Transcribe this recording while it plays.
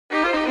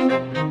This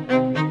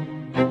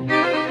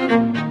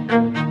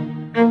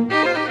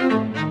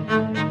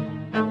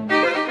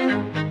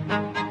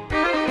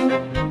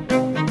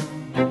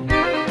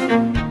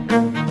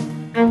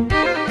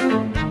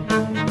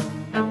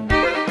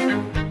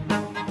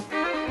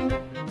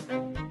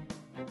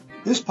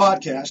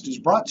podcast is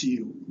brought to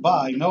you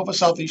by Nova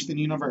Southeastern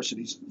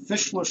University's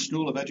Fischler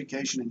School of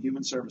Education and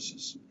Human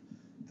Services.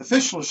 The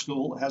Fischler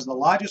School has the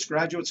largest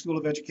graduate school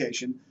of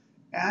education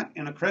at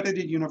an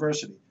accredited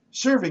university,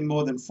 serving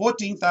more than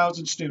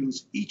 14,000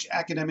 students each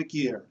academic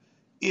year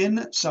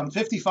in some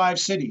 55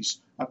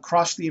 cities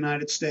across the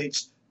United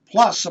States,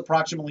 plus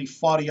approximately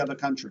 40 other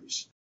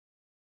countries.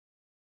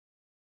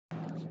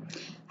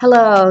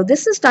 Hello,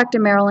 this is Dr.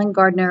 Marilyn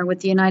Gardner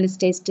with the United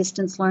States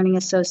Distance Learning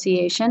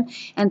Association,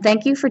 and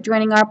thank you for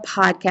joining our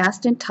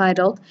podcast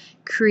entitled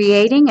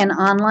Creating an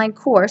Online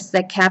Course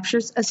That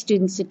Captures a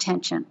Student's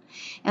Attention.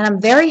 And I'm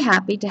very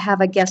happy to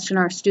have a guest in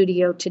our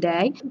studio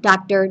today,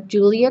 Dr.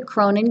 Julia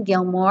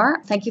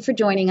Cronin-Gilmore. Thank you for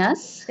joining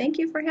us. Thank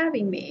you for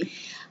having me.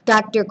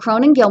 Dr.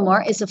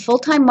 Cronin-Gilmore is a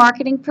full-time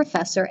marketing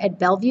professor at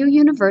Bellevue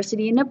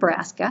University in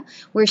Nebraska,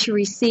 where she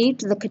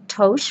received the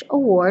Katosh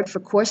Award for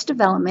Course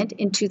Development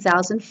in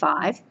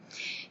 2005.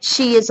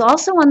 She is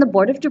also on the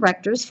board of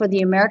directors for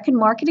the American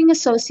Marketing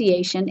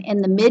Association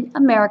and the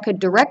Mid-America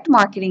Direct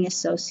Marketing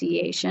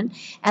Association,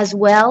 as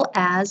well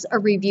as a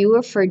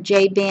reviewer for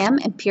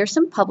JBAM and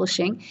Pearson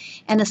Publishing,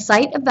 and a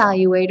site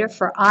evaluator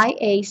for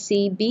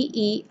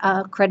IACBE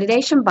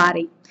accreditation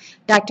body.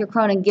 Dr.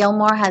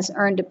 Cronin-Gilmore has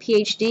earned a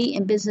PhD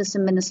in Business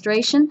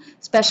Administration,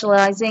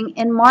 specializing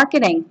in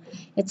marketing.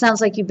 It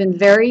sounds like you've been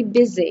very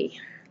busy.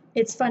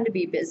 It's fun to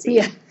be busy.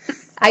 Yeah,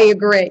 I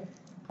agree.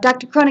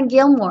 Dr.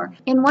 Cronin-Gilmore,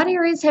 in what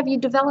areas have you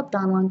developed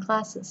online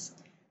classes?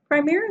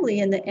 Primarily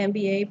in the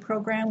MBA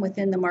program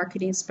within the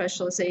marketing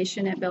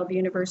specialization at Bellevue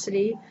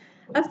University.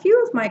 A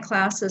few of my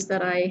classes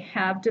that I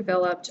have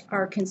developed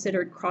are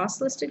considered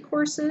cross-listed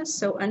courses,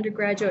 so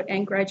undergraduate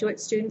and graduate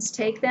students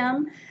take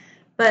them.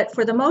 But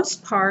for the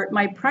most part,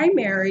 my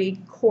primary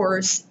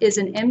course is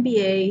an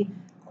MBA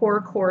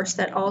core course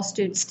that all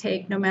students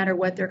take no matter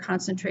what their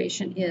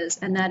concentration is,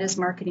 and that is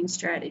marketing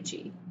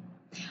strategy.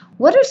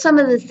 What are some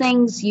of the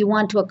things you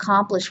want to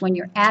accomplish when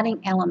you're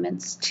adding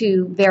elements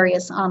to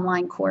various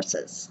online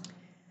courses?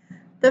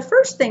 The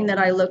first thing that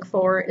I look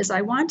for is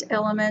I want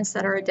elements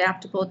that are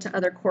adaptable to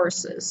other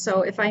courses.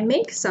 So if I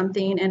make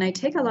something and I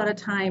take a lot of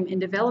time in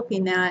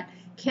developing that,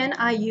 can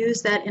I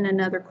use that in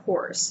another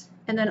course?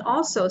 And then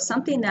also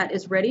something that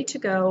is ready to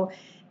go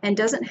and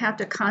doesn't have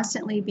to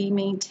constantly be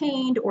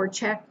maintained or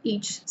checked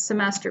each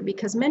semester,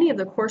 because many of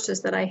the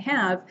courses that I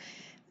have,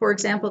 for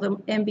example, the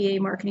MBA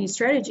Marketing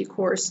Strategy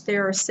course,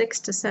 there are 6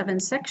 to 7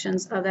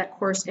 sections of that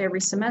course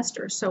every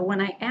semester. So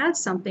when I add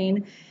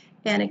something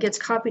and it gets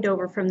copied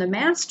over from the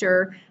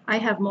master, I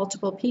have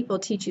multiple people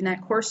teaching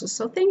that course.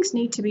 So things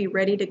need to be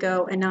ready to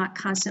go and not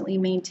constantly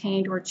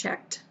maintained or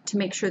checked to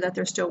make sure that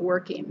they're still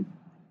working.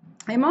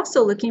 I'm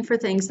also looking for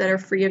things that are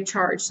free of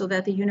charge so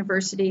that the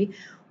university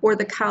or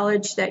the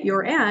college that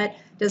you're at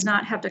does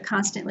not have to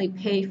constantly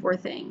pay for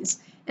things.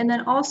 And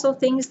then also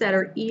things that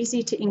are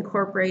easy to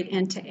incorporate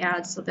and to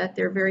add so that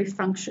they're very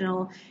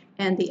functional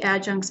and the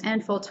adjuncts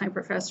and full-time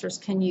professors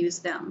can use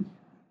them.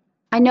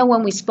 I know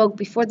when we spoke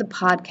before the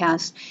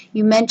podcast,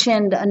 you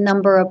mentioned a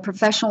number of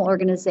professional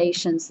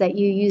organizations that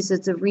you use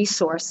as a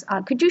resource.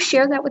 Could you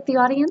share that with the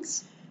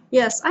audience?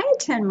 Yes, I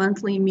attend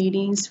monthly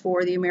meetings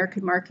for the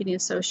American Marketing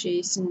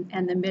Association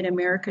and the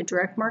Mid-America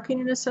Direct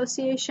Marketing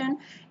Association,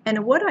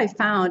 and what I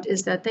found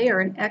is that they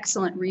are an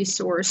excellent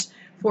resource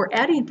for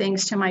adding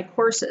things to my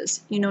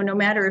courses. You know, no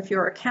matter if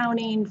you're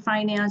accounting,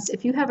 finance,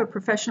 if you have a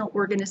professional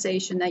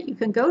organization that you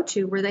can go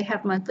to where they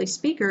have monthly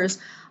speakers,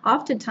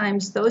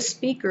 oftentimes those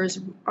speakers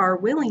are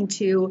willing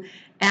to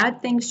add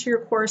things to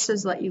your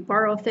courses, let you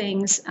borrow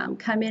things,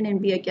 come in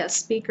and be a guest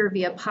speaker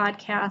via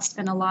podcast,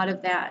 and a lot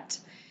of that.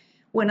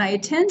 When I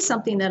attend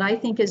something that I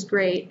think is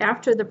great,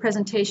 after the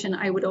presentation,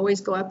 I would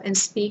always go up and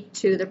speak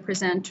to the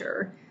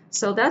presenter.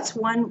 So that's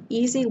one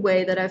easy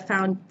way that I've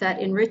found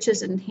that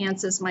enriches and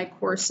enhances my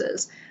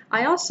courses.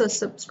 I also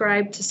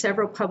subscribe to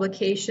several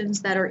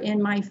publications that are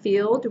in my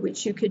field,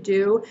 which you could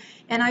do,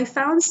 and I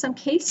found some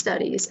case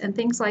studies and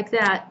things like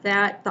that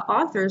that the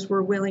authors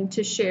were willing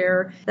to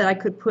share that I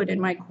could put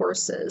in my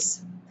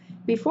courses.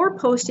 Before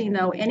posting,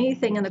 though,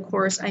 anything in the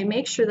course, I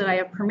make sure that I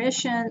have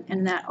permission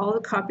and that all the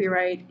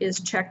copyright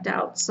is checked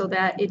out so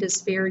that it is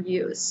fair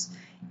use.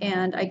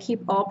 And I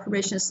keep all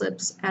permission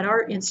slips at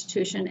our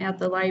institution at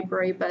the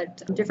library,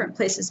 but different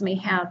places may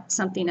have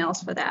something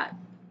else for that.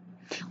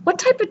 What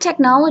type of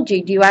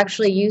technology do you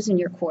actually use in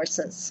your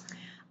courses?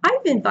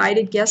 I've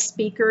invited guest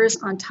speakers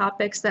on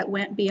topics that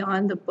went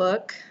beyond the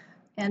book.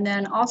 And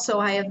then also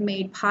I have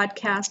made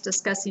podcasts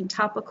discussing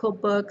topical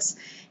books,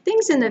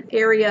 things in the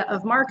area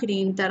of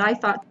marketing that I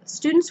thought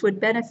students would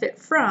benefit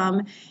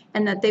from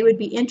and that they would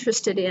be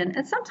interested in,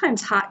 and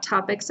sometimes hot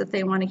topics that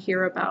they want to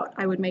hear about.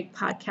 I would make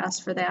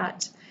podcasts for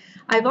that.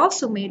 I've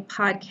also made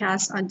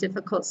podcasts on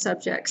difficult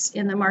subjects.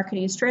 In the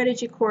marketing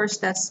strategy course,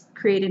 that's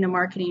creating a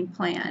marketing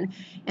plan.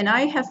 And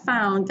I have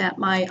found that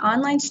my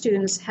online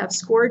students have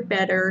scored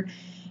better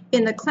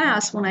in the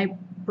class when I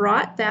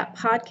brought that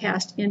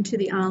podcast into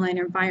the online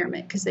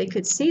environment, because they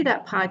could see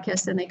that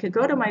podcast and they could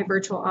go to my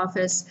virtual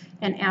office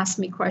and ask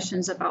me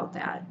questions about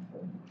that.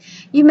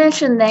 You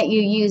mentioned that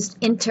you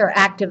used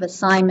interactive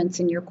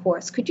assignments in your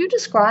course. Could you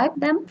describe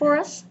them for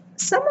us?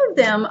 Some of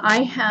them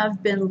I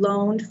have been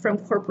loaned from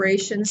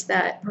corporations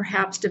that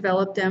perhaps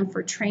developed them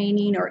for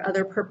training or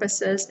other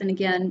purposes, and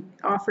again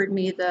offered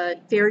me the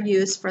fair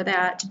use for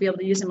that to be able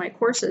to use in my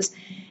courses.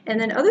 And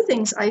then other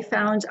things I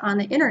found on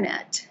the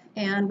internet.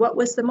 And what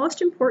was the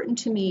most important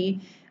to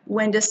me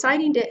when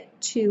deciding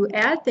to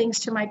add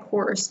things to my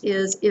course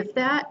is if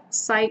that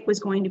site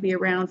was going to be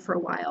around for a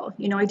while.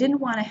 You know, I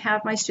didn't want to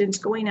have my students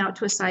going out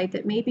to a site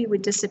that maybe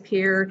would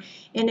disappear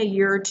in a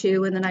year or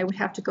two and then I would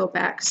have to go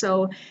back.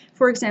 So,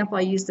 for example,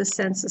 I used the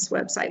census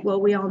website.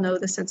 Well, we all know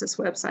the census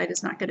website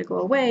is not going to go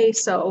away,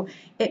 so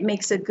it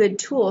makes a good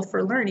tool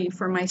for learning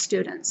for my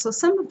students. So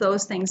some of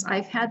those things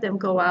I've had them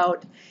go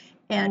out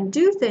and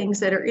do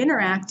things that are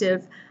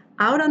interactive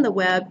out on the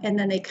web, and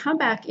then they come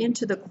back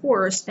into the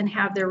course and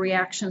have their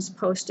reactions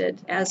posted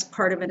as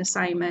part of an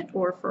assignment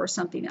or for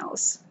something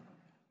else.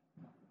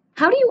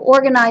 How do you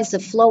organize the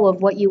flow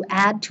of what you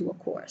add to a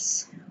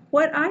course?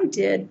 What I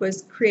did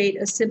was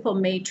create a simple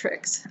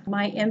matrix.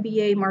 My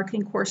MBA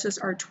marketing courses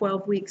are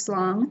 12 weeks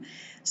long,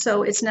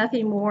 so it's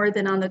nothing more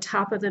than on the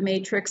top of the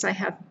matrix I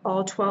have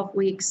all 12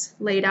 weeks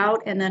laid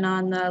out, and then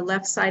on the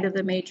left side of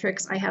the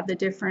matrix I have the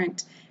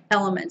different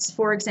elements.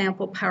 For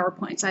example,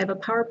 PowerPoints. I have a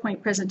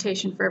PowerPoint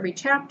presentation for every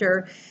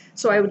chapter,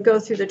 so I would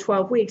go through the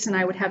 12 weeks and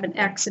I would have an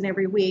X in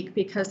every week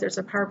because there's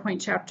a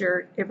PowerPoint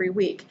chapter every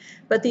week.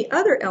 But the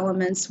other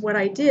elements, what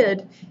I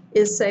did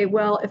is say,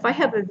 well, if I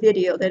have a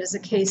video that is a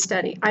case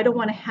study, I don't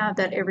want to have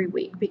that every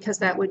week because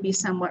that would be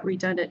somewhat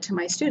redundant to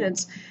my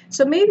students.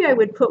 So maybe I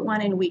would put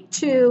one in week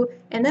 2,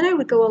 and then I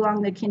would go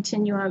along the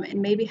continuum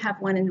and maybe have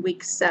one in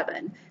week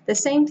 7. The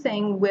same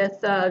thing with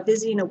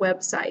visiting a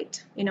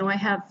website. You know, I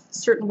have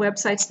certain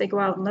websites they go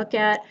out and look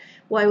at.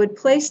 Well, I would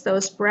place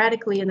those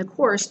sporadically in the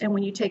course, and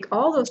when you take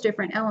all those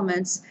different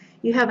elements,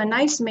 you have a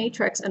nice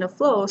matrix and a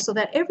flow so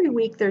that every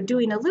week they're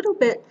doing a little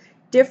bit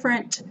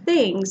different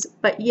things,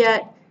 but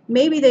yet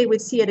maybe they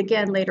would see it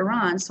again later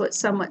on, so it's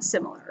somewhat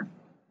similar.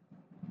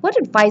 What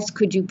advice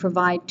could you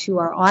provide to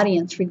our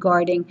audience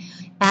regarding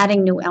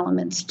adding new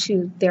elements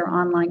to their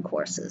online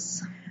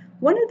courses?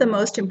 One of the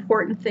most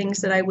important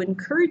things that I would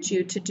encourage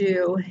you to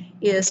do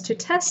is to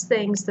test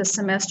things the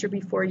semester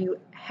before you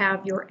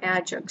have your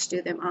adjuncts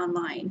do them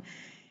online.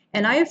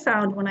 And I have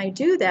found when I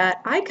do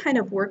that, I kind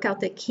of work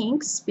out the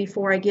kinks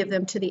before I give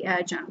them to the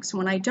adjuncts.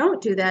 When I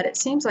don't do that, it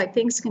seems like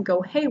things can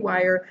go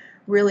haywire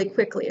really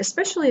quickly,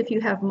 especially if you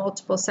have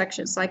multiple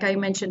sections. Like I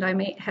mentioned, I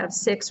may have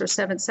 6 or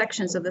 7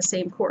 sections of the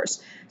same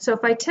course. So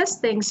if I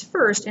test things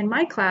first in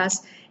my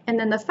class, and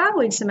then the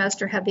following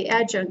semester have the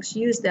adjuncts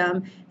use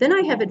them, then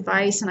I have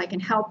advice and I can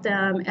help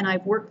them, and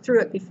I've worked through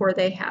it before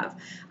they have.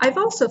 I've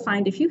also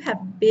found if you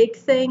have big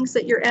things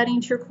that you're adding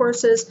to your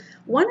courses,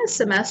 one a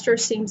semester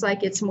seems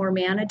like it's more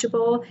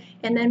manageable,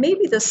 and then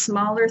maybe the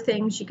smaller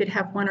things you could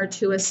have 1 or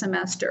 2 a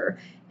semester.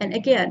 And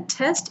again,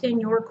 test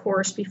in your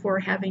course before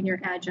having your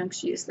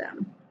adjuncts use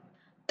them.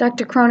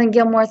 Dr.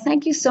 Cronin-Gilmore,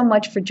 thank you so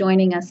much for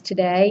joining us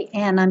today,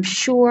 and I'm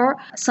sure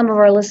some of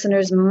our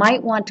listeners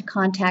might want to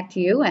contact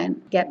you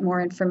and get more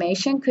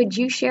information. Could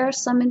you share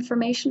some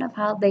information of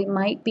how they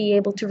might be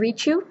able to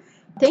reach you?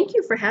 Thank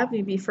you for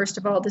having me. First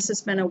of all, this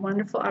has been a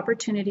wonderful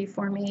opportunity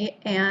for me,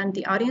 and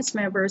the audience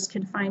members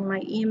can find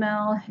my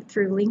email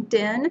through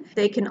LinkedIn.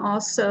 They can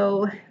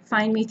also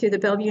find me through the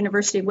Bellevue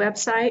University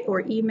website or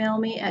email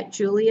me at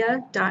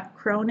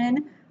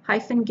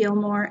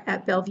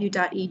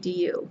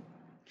julia.cronin-gilmore@bellevue.edu.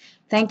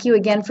 Thank you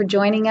again for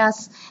joining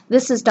us.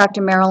 This is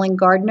Dr. Marilyn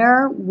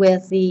Gardner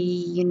with the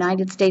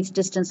United States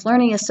Distance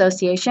Learning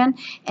Association,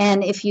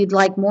 and if you'd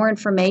like more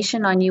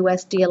information on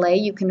USDLA,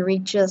 you can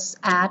reach us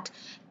at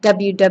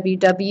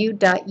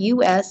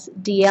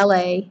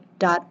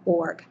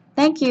www.usdla.org.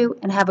 Thank you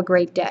and have a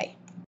great day.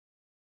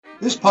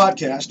 This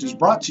podcast is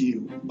brought to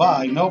you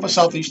by Nova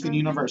Southeastern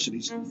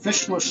University's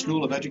Fischler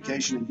School of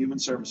Education and Human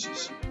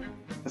Services.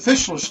 The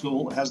Fischler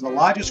School has the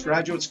largest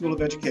graduate school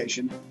of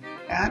education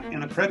at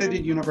an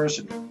accredited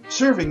university,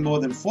 serving more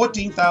than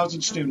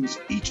 14,000 students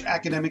each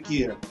academic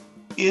year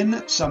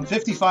in some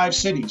 55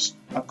 cities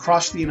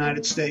across the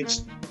United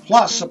States,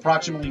 plus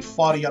approximately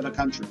 40 other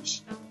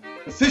countries.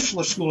 The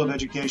Fischler School of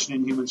Education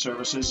and Human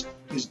Services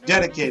is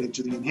dedicated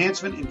to the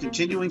enhancement and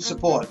continuing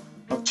support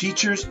of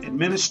teachers,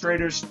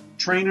 administrators,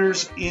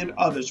 trainers, and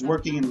others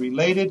working in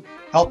related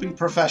helping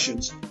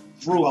professions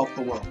throughout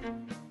the world.